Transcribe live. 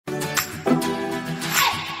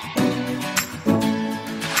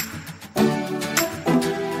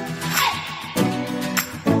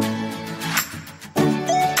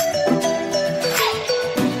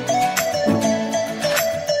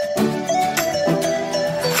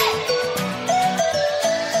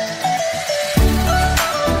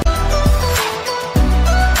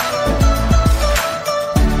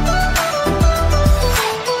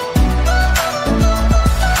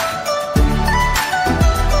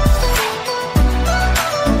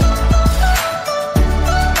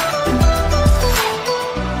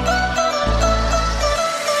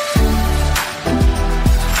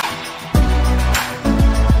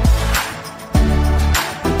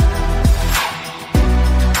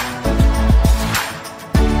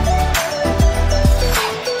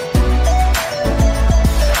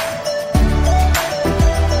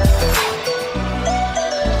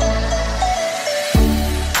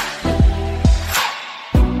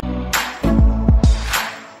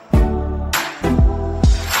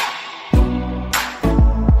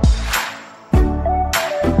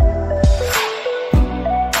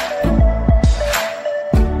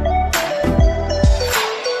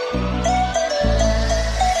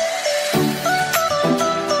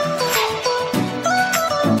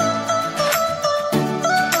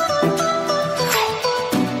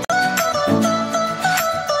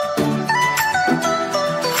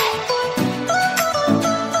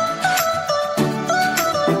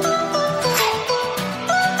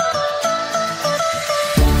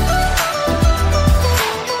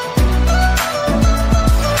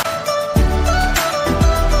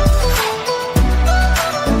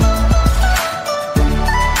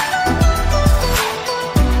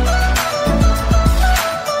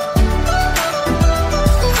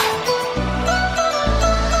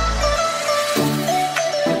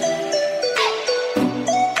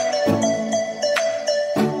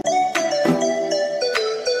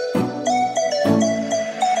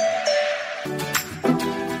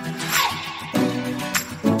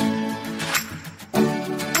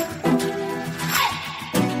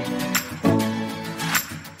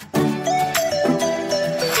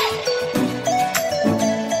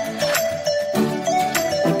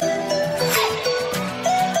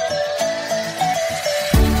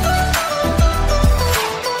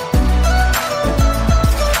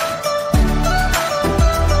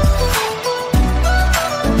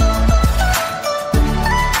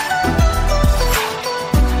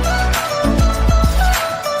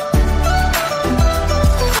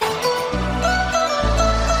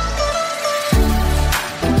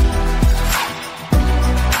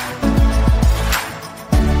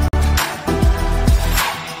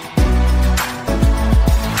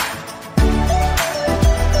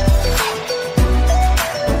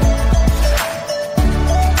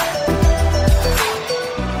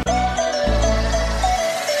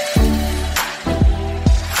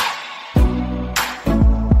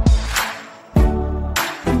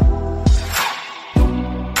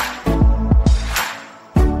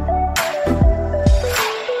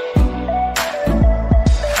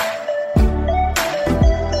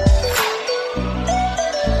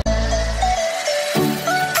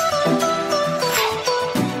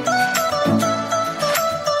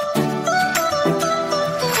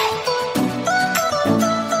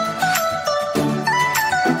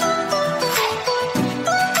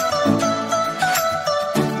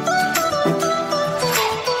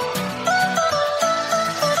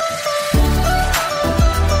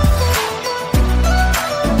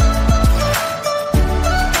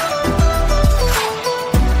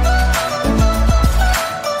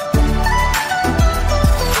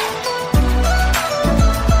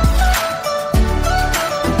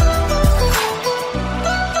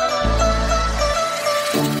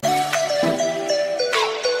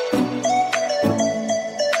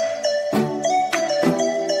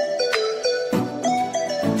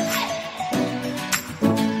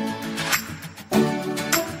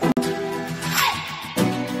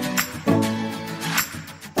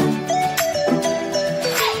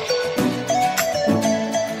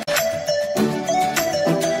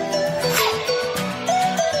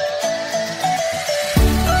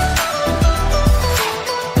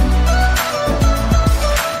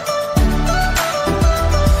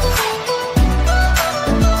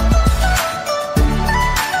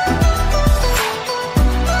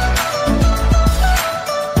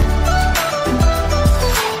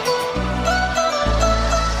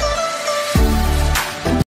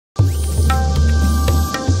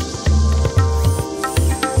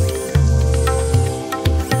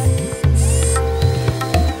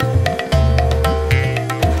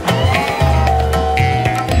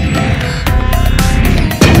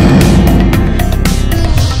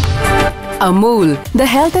Amul, the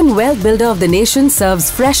health and wealth builder of the nation, serves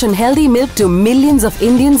fresh and healthy milk to millions of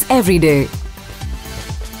Indians every day.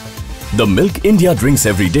 The milk India drinks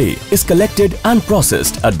every day is collected and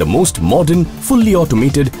processed at the most modern, fully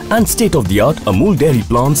automated and state-of-the-art Amul dairy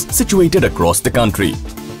plants situated across the country.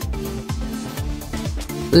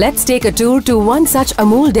 Let's take a tour to one such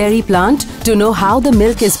Amul dairy plant to know how the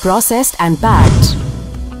milk is processed and packed.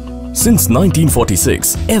 Since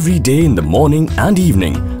 1946, every day in the morning and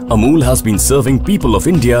evening, Amul has been serving people of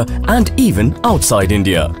India and even outside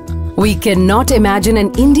India. We cannot imagine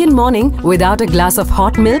an Indian morning without a glass of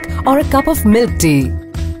hot milk or a cup of milk tea.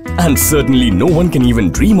 And certainly no one can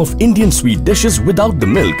even dream of Indian sweet dishes without the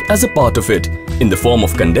milk as a part of it, in the form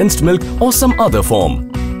of condensed milk or some other form.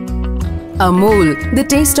 Amul, the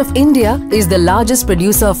taste of India, is the largest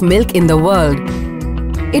producer of milk in the world.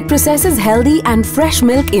 It processes healthy and fresh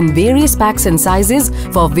milk in various packs and sizes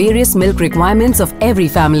for various milk requirements of every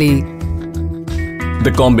family.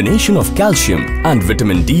 The combination of calcium and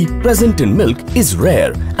vitamin D present in milk is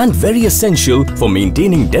rare and very essential for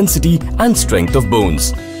maintaining density and strength of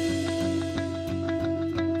bones.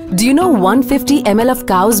 Do you know 150 ml of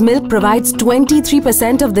cow's milk provides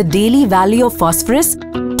 23% of the daily value of phosphorus,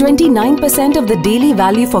 29% of the daily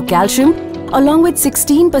value for calcium, along with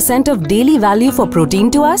 16% of daily value for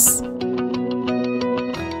protein to us?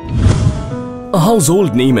 A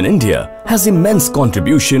household name in India has immense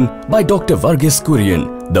contribution by Dr. Varghese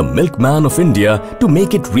Kurian, the milkman of India, to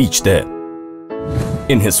make it reach there.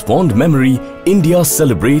 In his fond memory, India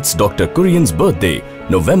celebrates Dr. Kurian's birthday,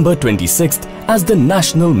 November 26th, as the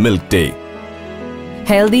National Milk Day.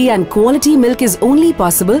 Healthy and quality milk is only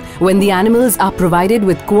possible when the animals are provided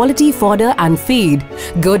with quality fodder and feed,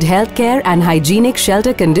 good health care and hygienic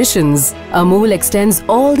shelter conditions. Amul extends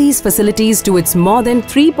all these facilities to its more than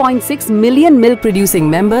 3.6 million milk-producing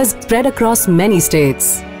members spread across many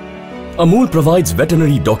states. Amul provides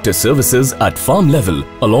veterinary doctor services at farm level,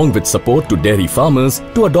 along with support to dairy farmers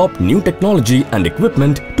to adopt new technology and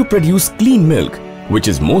equipment to produce clean milk, which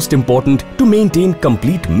is most important to maintain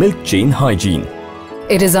complete milk chain hygiene.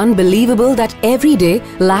 It is unbelievable that every day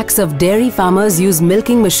lakhs of dairy farmers use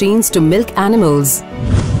milking machines to milk animals.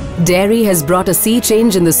 Dairy has brought a sea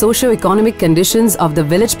change in the socio-economic conditions of the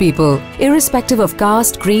village people, irrespective of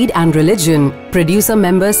caste, creed and religion. Producer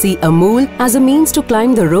members see Amul as a means to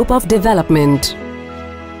climb the rope of development.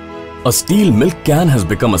 A steel milk can has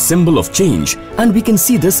become a symbol of change, and we can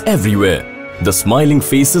see this everywhere. The smiling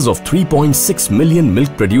faces of 3.6 million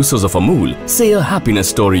milk producers of Amul say a happiness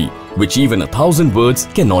story, which even 1,000 words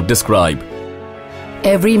cannot describe.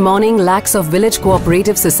 Every morning, lakhs of village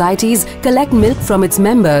cooperative societies collect milk from its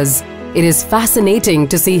members. It is fascinating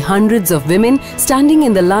to see hundreds of women standing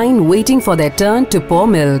in the line waiting for their turn to pour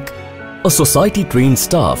milk. A society-trained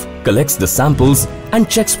staff collects the samples and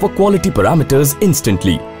checks for quality parameters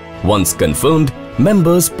instantly. Once confirmed,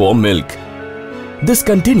 members pour milk. This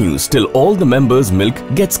continues till all the members' milk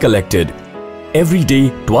gets collected. Every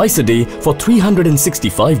day, twice a day, for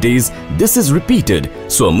 365 days, this is repeated,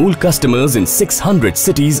 so Amul customers in 600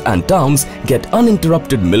 cities and towns get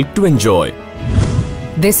uninterrupted milk to enjoy.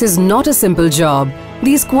 This is not a simple job.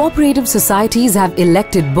 These cooperative societies have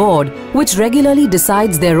elected board, which regularly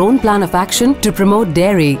decides their own plan of action to promote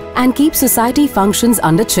dairy and keep society functions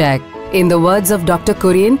under check. In the words of Dr.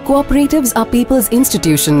 Kurian, cooperatives are people's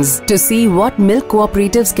institutions. To see what milk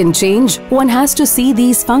cooperatives can change, one has to see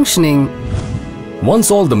these functioning.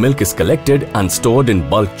 Once all the milk is collected and stored in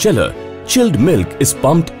bulk chiller, chilled milk is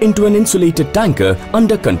pumped into an insulated tanker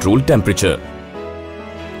under controlled temperature.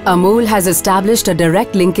 Amul has established a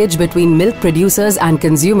direct linkage between milk producers and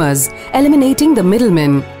consumers, eliminating the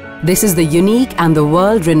middlemen. This is the unique and the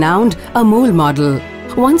world-renowned Amul model.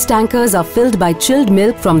 Once tankers are filled by chilled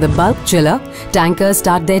milk from the bulk chiller, tankers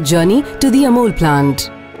start their journey to the Amul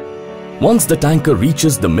plant. Once the tanker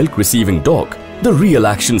reaches the milk receiving dock, the real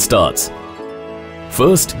action starts.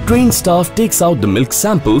 First, trained staff takes out the milk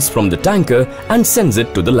samples from the tanker and sends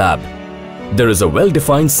it to the lab. There is a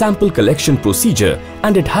well-defined sample collection procedure,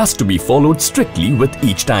 and it has to be followed strictly with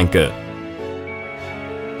each tanker.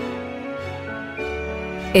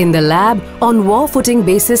 In the lab, on war-footing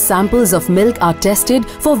basis, samples of milk are tested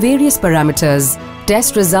for various parameters.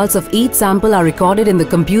 Test results of each sample are recorded in the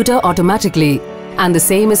computer automatically, and the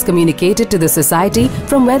same is communicated to the society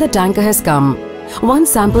from where the tanker has come. Once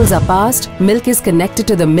samples are passed, milk is connected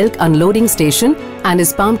to the milk unloading station and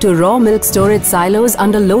is pumped to raw milk storage silos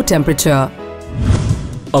under low temperature.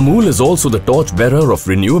 Amul is also the torchbearer of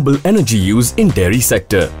renewable energy use in dairy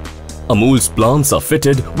sector. Amul's plants are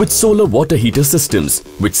fitted with solar water heater systems,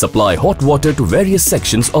 which supply hot water to various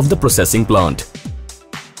sections of the processing plant.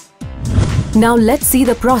 Now let's see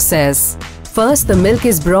the process. First, the milk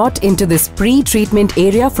is brought into this pre-treatment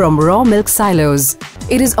area from raw milk silos.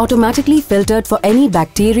 It is automatically filtered for any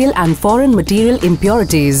bacterial and foreign material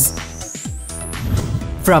impurities.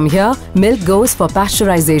 From here, milk goes for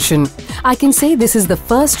pasteurization. I can say this is the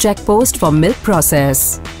first check post for milk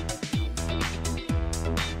process.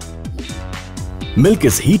 Milk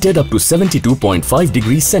is heated up to 72.5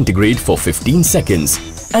 degrees centigrade for 15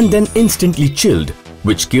 seconds and then instantly chilled,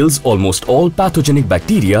 which kills almost all pathogenic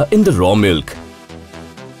bacteria in the raw milk.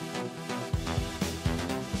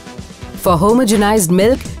 For homogenized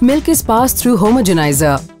milk, milk is passed through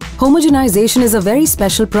homogenizer. Homogenization is a very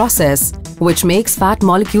special process which makes fat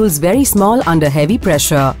molecules very small under heavy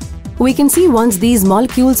pressure. We can see once these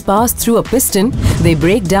molecules pass through a piston, they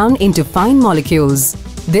break down into fine molecules.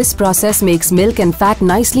 This process makes milk and fat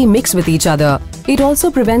nicely mixed with each other. It also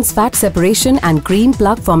prevents fat separation and cream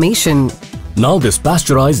plug formation. Now this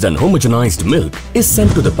pasteurized and homogenized milk is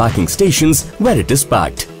sent to the packing stations where it is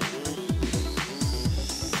packed.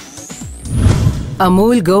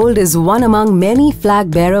 Amul Gold is one among many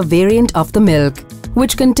flag-bearer variant of the milk,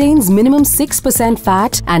 which contains minimum 6%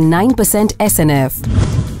 fat and 9%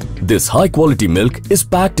 SNF. This high-quality milk is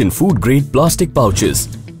packed in food-grade plastic pouches.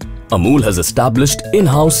 Amul has established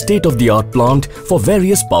in-house state-of-the-art plant for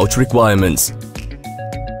various pouch requirements.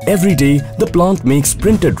 Every day, the plant makes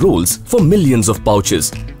printed rolls for millions of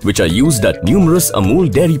pouches, which are used at numerous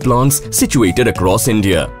Amul dairy plants situated across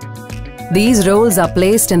India. These rolls are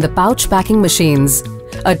placed in the pouch packing machines.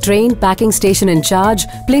 A trained packing station in charge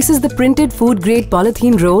places the printed food-grade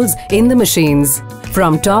polythene rolls in the machines.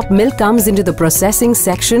 From top, milk comes into the processing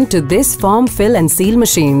section to this form, fill and seal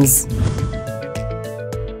machines.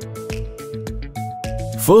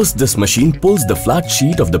 First, this machine pulls the flat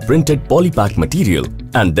sheet of the printed polypack material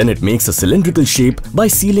and then it makes a cylindrical shape by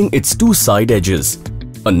sealing its two side edges.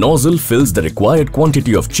 A nozzle fills the required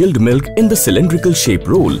quantity of chilled milk in the cylindrical shape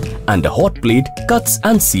roll and a hot plate cuts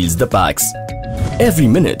and seals the packs. Every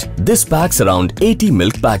minute, this packs around 80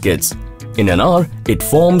 milk packets. In an hour, it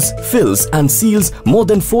forms, fills and seals more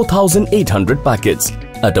than 4,800 packets.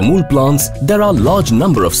 At Amul plants, there are large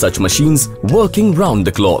number of such machines working round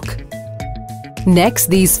the clock. Next,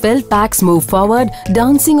 these filled packs move forward,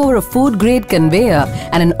 dancing over a food-grade conveyor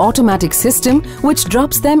and an automatic system which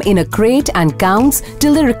drops them in a crate and counts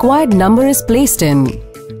till the required number is placed in.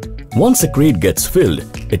 Once a crate gets filled,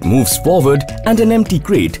 it moves forward and an empty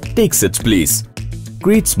crate takes its place.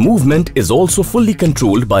 Crate's movement is also fully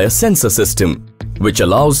controlled by a sensor system, which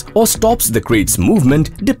allows or stops the crate's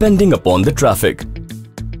movement depending upon the traffic.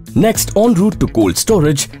 Next, en route to cold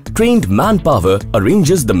storage, trained manpower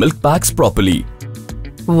arranges the milk packs properly.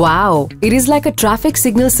 Wow! It is like a traffic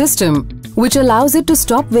signal system, which allows it to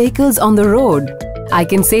stop vehicles on the road. I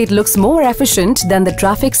can say it looks more efficient than the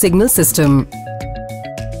traffic signal system.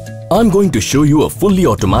 I'm going to show you a fully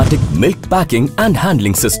automatic milk packing and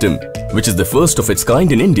handling system, which is the first of its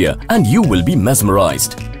kind in India, and you will be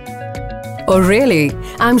mesmerized. Oh really?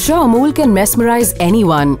 I'm sure Amul can mesmerize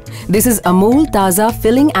anyone. This is Amul Taza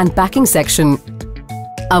filling and packing section.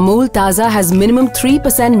 Amul Taza has minimum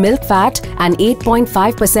 3% milk fat and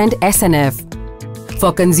 8.5% SNF.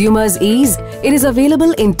 For consumers' ease, it is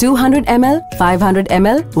available in 200 ml, 500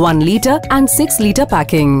 ml, 1 litre and 6 litre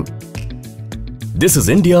packing. This is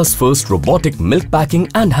India's first robotic milk packing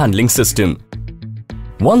and handling system.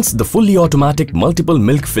 Once the fully automatic multiple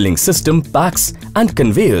milk filling system packs and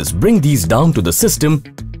conveyors bring these down to the system,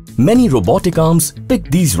 many robotic arms pick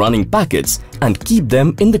these running packets and keep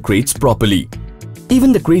them in the crates properly.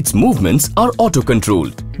 Even the crates' movements are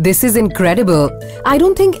auto-controlled. This is incredible. I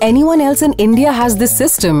don't think anyone else in India has this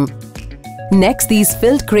system. Next, these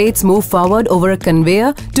filled crates move forward over a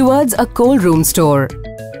conveyor towards a cold room store.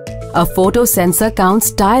 A photo sensor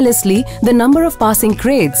counts tirelessly the number of passing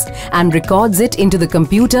crates and records it into the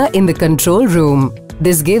computer in the control room.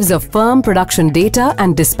 This gives a firm production data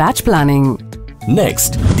and dispatch planning.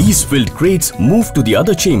 Next, these filled crates move to the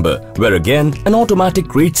other chamber, where again an automatic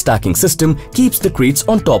crate stacking system keeps the crates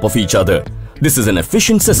on top of each other. This is an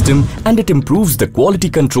efficient system and it improves the quality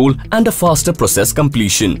control and a faster process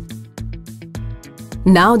completion.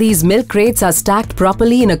 Now these milk crates are stacked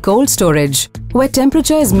properly in a cold storage, where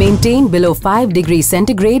temperature is maintained below 5 degrees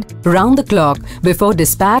centigrade round the clock before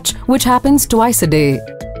dispatch, which happens twice a day.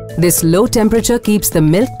 This low temperature keeps the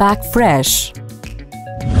milk pack fresh.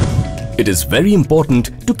 It is very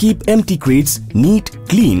important to keep empty crates neat,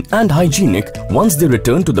 clean and hygienic once they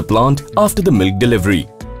return to the plant after the milk delivery.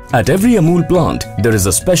 At every Amul plant, there is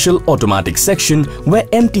a special automatic section where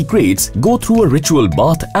empty crates go through a ritual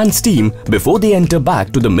bath and steam before they enter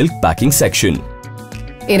back to the milk packing section.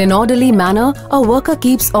 In an orderly manner, a worker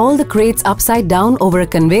keeps all the crates upside down over a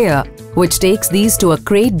conveyor. which takes these to a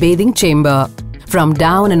crate bathing chamber. From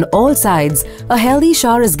down and all sides, a healthy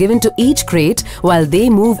shower is given to each crate while they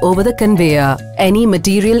move over the conveyor. Any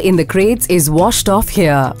material in the crates is washed off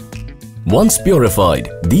here. Once purified,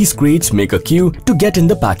 these crates make a queue to get in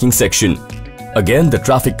the packing section. Again, the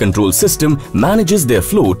traffic control system manages their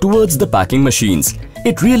flow towards the packing machines.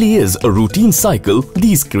 It really is a routine cycle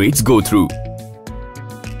these crates go through.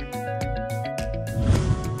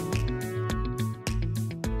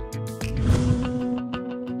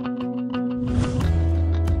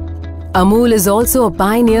 Amul is also a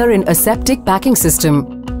pioneer in aseptic packing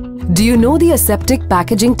system. Do you know the aseptic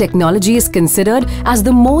packaging technology is considered as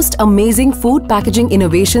the most amazing food packaging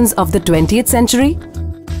innovations of the 20th century?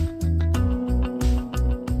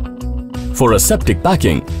 For aseptic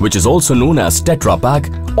packing, which is also known as Tetra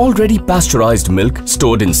Pak, already pasteurized milk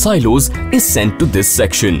stored in silos is sent to this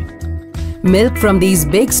section. Milk from these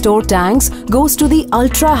big store tanks goes to the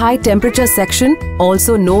ultra-high temperature section,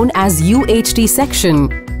 also known as UHT section.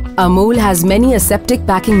 Amul has many aseptic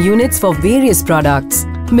packing units for various products.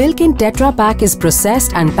 Milk in Tetra Pak is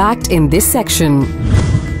processed and packed in this section.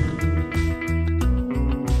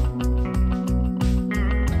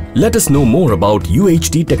 Let us know more about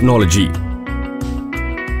UHT technology.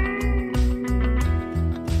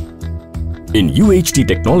 In UHT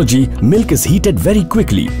technology, milk is heated very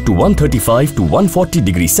quickly to 135 to 140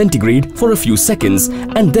 degrees centigrade for a few seconds,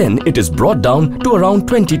 and then it is brought down to around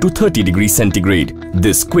 20 to 30 degrees centigrade.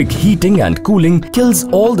 This quick heating and cooling kills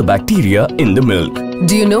all the bacteria in the milk.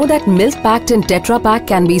 Do you know that milk packed in Tetra Pak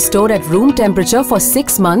can be stored at room temperature for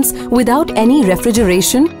 6 months without any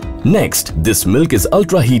refrigeration? Next, this milk is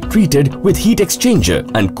ultra heat treated with heat exchanger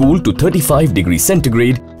and cooled to 35 degrees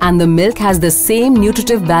centigrade. And the milk has the same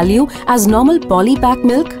nutritive value as normal polypack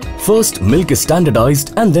milk? First, milk is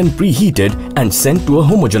standardized and then preheated and sent to a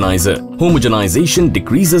homogenizer. Homogenization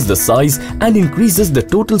decreases the size and increases the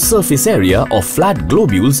total surface area of flat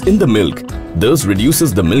globules in the milk. Thus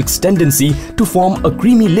reduces the milk's tendency to form a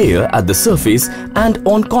creamy layer at the surface and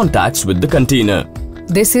on contacts with the container.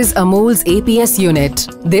 This is Amul's APS unit.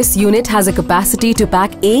 This unit has a capacity to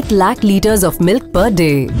pack 8 lakh liters of milk per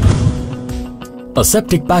day.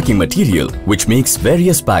 Aseptic packing material, which makes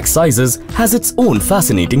various pack sizes, has its own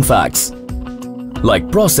fascinating facts.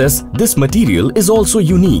 Like process, this material is also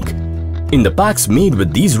unique. In the packs made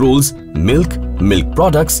with these rolls, milk, milk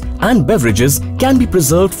products and beverages can be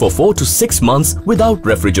preserved for 4 to 6 months without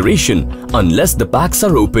refrigeration unless the packs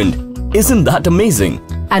are opened. Isn't that amazing?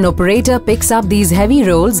 An operator picks up these heavy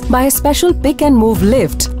rolls by a special pick and move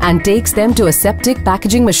lift and takes them to aseptic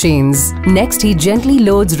packaging machines. Next, he gently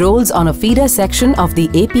loads rolls on a feeder section of the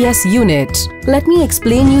APS unit. Let me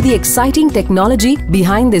explain you the exciting technology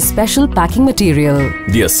behind this special packing material.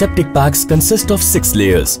 The aseptic packs consist of 6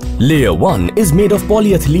 layers. Layer 1 is made of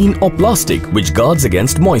polyethylene or plastic which guards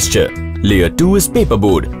against moisture. Layer 2 is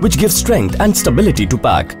paperboard which gives strength and stability to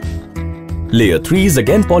pack. Layer 3 is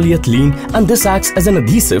again polyethylene and this acts as an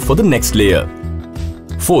adhesive for the next layer.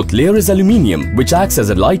 Fourth layer is aluminium which acts as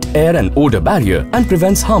a light air and odor barrier and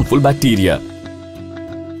prevents harmful bacteria.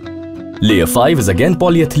 Layer 5 is again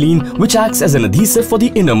polyethylene which acts as an adhesive for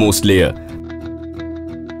the innermost layer.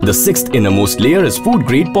 The 6th innermost layer is food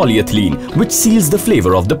grade polyethylene which seals the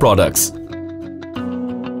flavor of the products.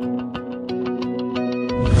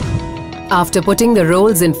 After putting the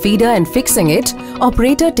rolls in feeder and fixing it,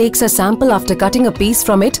 operator takes a sample after cutting a piece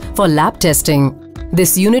from it for lab testing.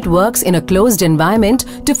 This unit works in a closed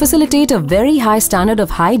environment to facilitate a very high standard of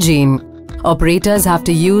hygiene. Operators have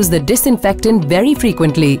to use the disinfectant very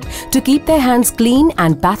frequently to keep their hands clean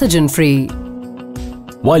and pathogen-free.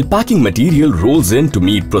 While packing material rolls in to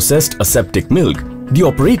meet processed aseptic milk, the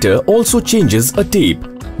operator also changes a tape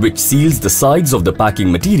which seals the sides of the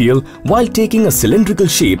packing material while taking a cylindrical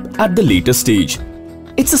shape at the later stage.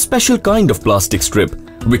 It's a special kind of plastic strip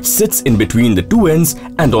which sits in between the two ends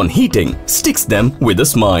and on heating sticks them with a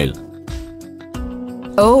smile.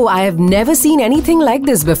 Oh, I have never seen anything like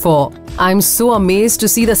this before. I'm so amazed to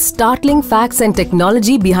see the startling facts and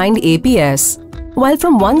technology behind APS. While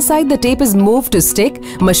from one side the tape is moved to stick,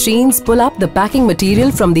 machines pull up the packing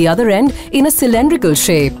material from the other end in a cylindrical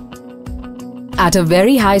shape. At a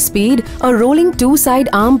very high speed, a rolling two-side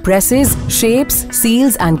arm presses, shapes,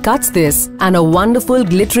 seals and cuts this, and a wonderful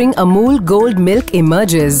glittering Amul Gold milk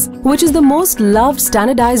emerges, which is the most loved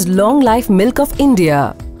standardized long-life milk of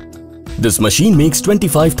India. This machine makes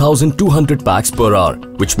 25,200 packs per hour,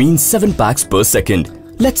 which means 7 packs per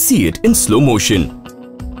second. Let's see it in slow motion.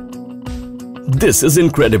 This is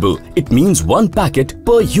incredible. It means 1 packet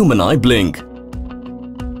per human eye blink.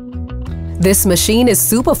 This machine is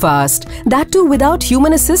super fast, that too without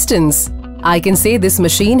human assistance. I can say this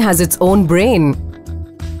machine has its own brain.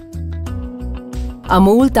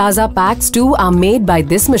 Amul Taza packs too are made by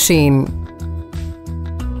this machine.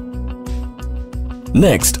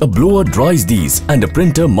 Next, a blower dries these and a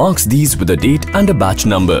printer marks these with a date and a batch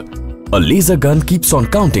number. A laser gun keeps on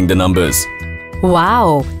counting the numbers.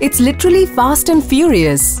 Wow, it's literally fast and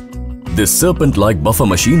furious. This serpent-like buffer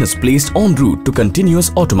machine is placed en route to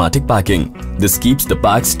continuous automatic packing. This keeps the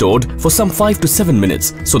packs stored for some 5 to 7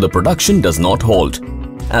 minutes so the production does not halt.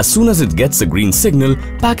 As soon as it gets a green signal,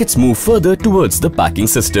 packets move further towards the packing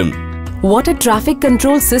system. What a traffic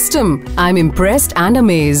control system! I'm impressed and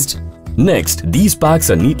amazed. Next, these packs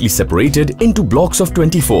are neatly separated into blocks of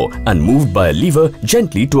 24 and moved by a lever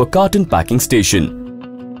gently to a carton packing station.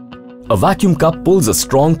 A vacuum cup pulls a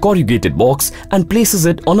strong corrugated box and places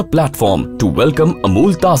it on a platform to welcome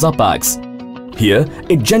Amul Taza packs. Here,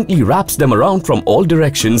 it gently wraps them around from all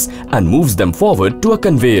directions and moves them forward to a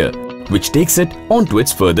conveyor, which takes it onto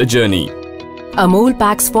its further journey. Amul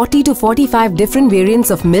packs 40 to 45 different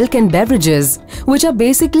variants of milk and beverages, which are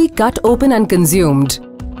basically cut open and consumed.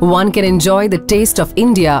 One can enjoy the taste of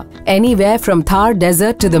India, anywhere from Thar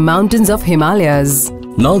Desert to the mountains of Himalayas.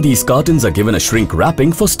 Now these cartons are given a shrink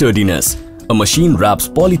wrapping for sturdiness. A machine wraps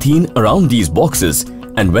polythene around these boxes,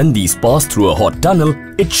 and when these pass through a hot tunnel,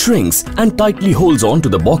 it shrinks and tightly holds on to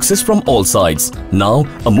the boxes from all sides. Now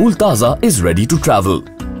Amul Taza is ready to travel.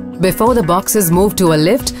 Before the boxes move to a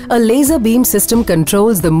lift, a laser beam system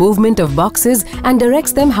controls the movement of boxes and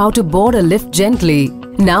directs them how to board a lift gently.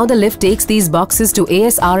 Now the lift takes these boxes to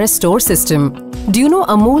ASRS store system. Do you know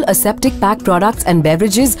Amul aseptic pack products and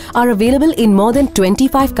beverages are available in more than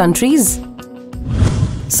 25 countries?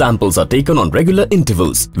 Samples are taken on regular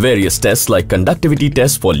intervals. Various tests like conductivity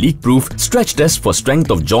tests for leak-proof, stretch tests for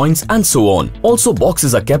strength of joints and so on. Also,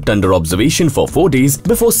 boxes are kept under observation for 4 days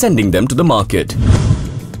before sending them to the market.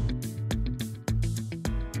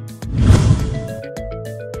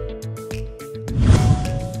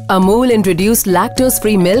 Amul introduced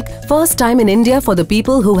lactose-free milk first time in India for the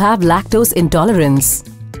people who have lactose intolerance.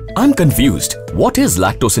 I'm confused. What is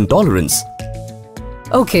lactose intolerance?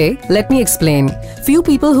 Okay, let me explain. Few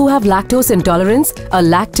people who have lactose intolerance, a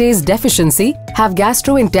lactase deficiency, have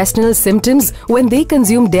gastrointestinal symptoms when they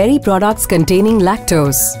consume dairy products containing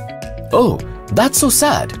lactose. Oh, that's so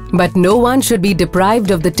sad. But no one should be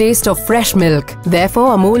deprived of the taste of fresh milk.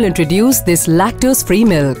 Therefore, Amul introduced this lactose-free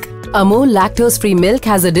milk. Amul lactose-free milk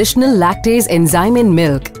has additional lactase enzyme in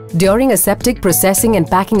milk. During aseptic processing and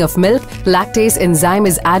packing of milk, lactase enzyme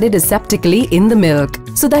is added aseptically in the milk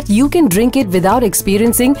so that you can drink it without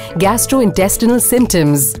experiencing gastrointestinal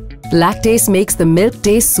symptoms. Lactase makes the milk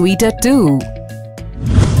taste sweeter too.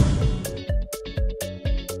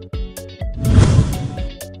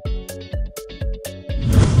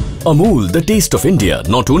 Amul, the taste of India,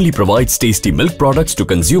 not only provides tasty milk products to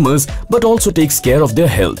consumers but also takes care of their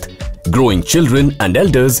health. Growing children and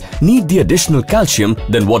elders need the additional calcium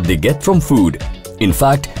than what they get from food. In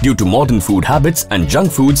fact, due to modern food habits and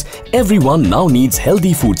junk foods, everyone now needs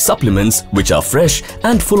healthy food supplements which are fresh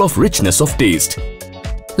and full of richness of taste.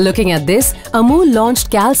 Looking at this, Amul launched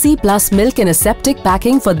Calci Plus milk in aseptic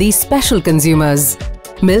packing for these special consumers.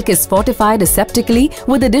 Milk is fortified aseptically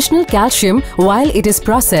with additional calcium while it is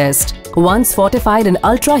processed. Once fortified and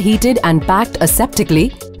ultra-heated and packed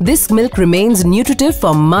aseptically, this milk remains nutritive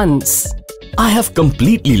for months. I have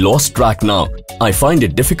completely lost track now. I find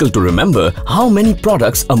it difficult to remember how many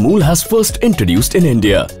products Amul has first introduced in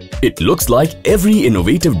India. It looks like every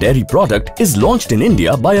innovative dairy product is launched in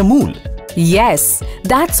India by Amul. Yes,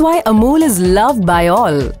 that's why Amul is loved by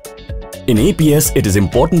all. In APS, it is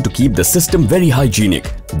important to keep the system very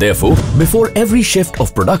hygienic. Therefore, before every shift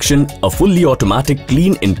of production, a fully automatic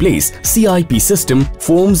clean in place CIP system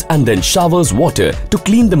foams and then showers water to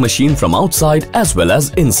clean the machine from outside as well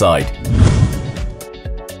as inside.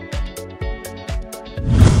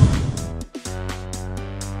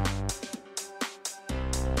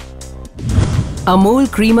 Amul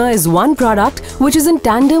Creamer is one product which is in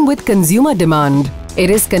tandem with consumer demand. It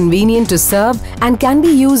is convenient to serve and can be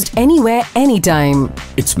used anywhere, anytime.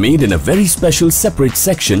 It's made in a very special separate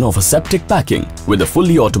section of aseptic packing with a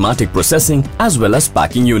fully automatic processing as well as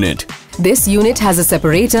packing unit. This unit has a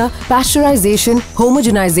separator, pasteurization,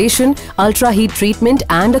 homogenization, ultra-heat treatment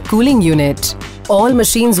and a cooling unit. All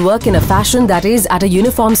machines work in a fashion that is at a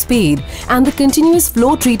uniform speed and the continuous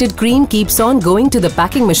flow-treated cream keeps on going to the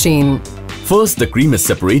packing machine. First, the cream is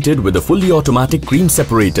separated with a fully automatic cream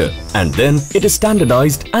separator and then it is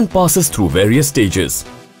standardized and passes through various stages.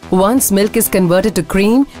 Once milk is converted to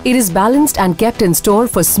cream, it is balanced and kept in store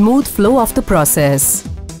for smooth flow of the process.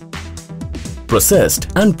 Processed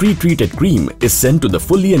and pre-treated cream is sent to the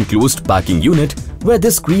fully enclosed packing unit, where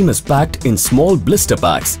this cream is packed in small blister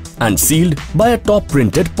packs and sealed by a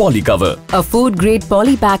top-printed poly cover. A food-grade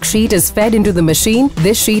poly pack sheet is fed into the machine.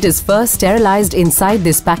 This sheet is first sterilized inside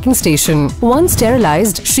this packing station. Once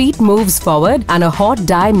sterilized, sheet moves forward and a hot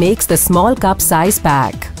die makes the small cup size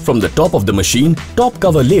pack. From the top of the machine, top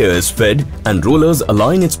cover layer is fed and rollers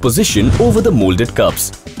align its position over the molded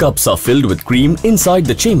cups. Cups are filled with cream inside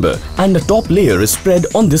the chamber and the top layer is spread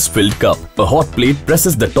on this filled cup. A hot plate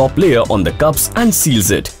presses the top layer on the cups and seals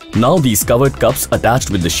it. Now these covered cups attached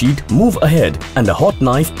with the sheet move ahead and a hot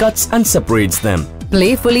knife cuts and separates them.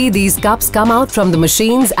 Playfully, these cups come out from the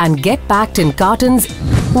machines and get packed in cartons.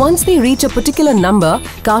 Once they reach a particular number,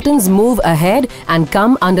 cartons move ahead and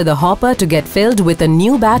come under the hopper to get filled with a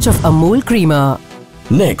new batch of Amul creamer.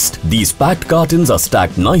 Next, these packed cartons are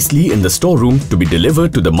stacked nicely in the storeroom to be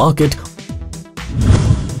delivered to the market.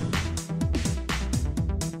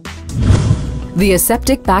 The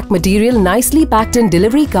aseptic pack material nicely packed in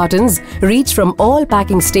delivery cartons reach from all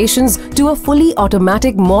packing stations to a fully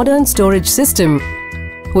automatic modern storage system,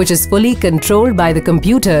 which is fully controlled by the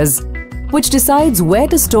computers, which decides where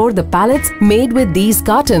to store the pallets made with these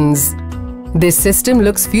cartons. This system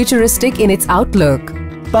looks futuristic in its outlook.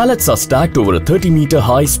 Pallets are stacked over a 30-meter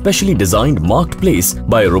high specially designed marked place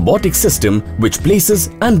by a robotic system which places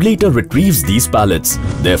and later retrieves these pallets.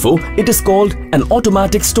 Therefore, it is called an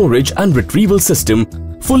automatic storage and retrieval system.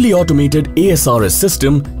 Fully automated ASRS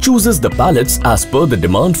system chooses the pallets as per the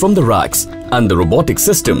demand from the racks, and the robotic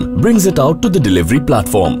system brings it out to the delivery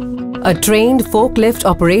platform. A trained forklift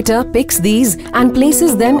operator picks these and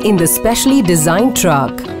places them in the specially designed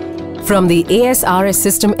truck. From the ASRS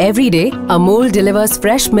system every day, Amul delivers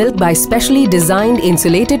fresh milk by specially designed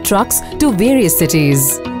insulated trucks to various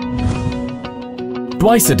cities.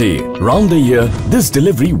 Twice a day, round the year, this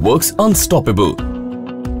delivery works unstoppable.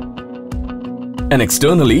 An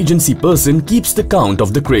external agency person keeps the count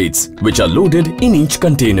of the crates, which are loaded in each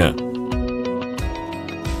container.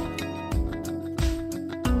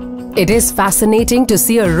 It is fascinating to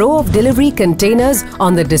see a row of delivery containers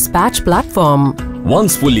on the dispatch platform.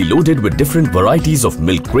 Once fully loaded with different varieties of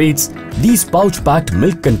milk crates, these pouch-packed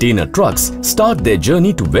milk container trucks start their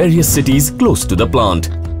journey to various cities close to the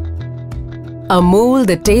plant. Amul,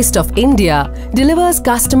 the taste of India, delivers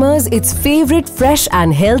customers its favorite fresh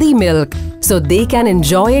and healthy milk so they can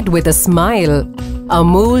enjoy it with a smile.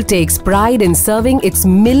 Amul takes pride in serving its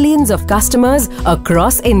millions of customers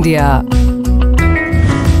across India.